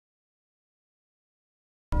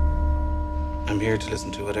I'm here to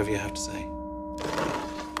listen to whatever you have to say.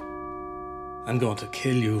 I'm going to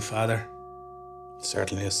kill you, Father.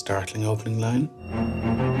 Certainly a startling opening line.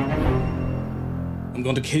 I'm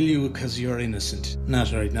going to kill you because you're innocent.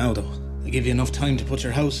 Not right now, though. I give you enough time to put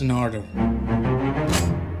your house in order.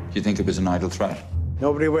 Do you think it was an idle threat?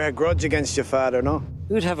 Nobody wear a grudge against your father, no?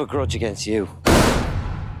 Who'd have a grudge against you?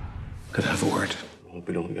 Could have a word. Hope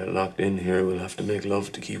we don't get locked in here. We'll have to make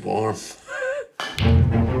love to keep warm.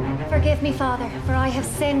 Forgive me, Father, for I have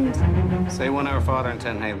sinned. Say 1 Our Father and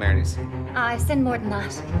 10 Hail Marys. I've sinned more than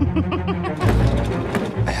that.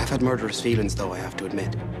 I have had murderous feelings, though, I have to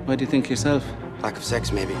admit. Why do you think yourself? Lack of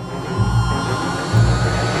sex, maybe.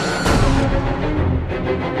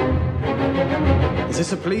 Is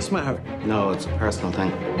this a police matter? No, it's a personal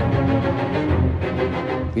thing.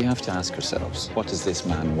 We have to ask ourselves, what does this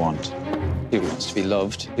man want? He wants to be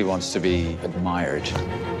loved. He wants to be admired.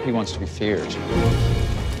 He wants to be feared.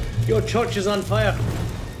 Your church is on fire.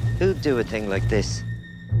 Who'd do a thing like this?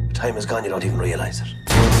 Time is gone, you don't even realize it.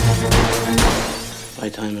 My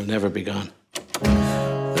time will never be gone.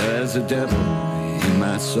 There's a devil in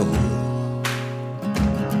my soul.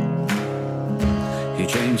 He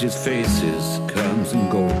changes faces, comes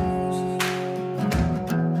and goes.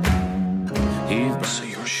 So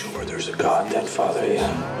you're sure there's a God then, Father,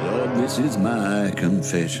 yeah? Lord, this is my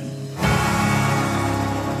confession.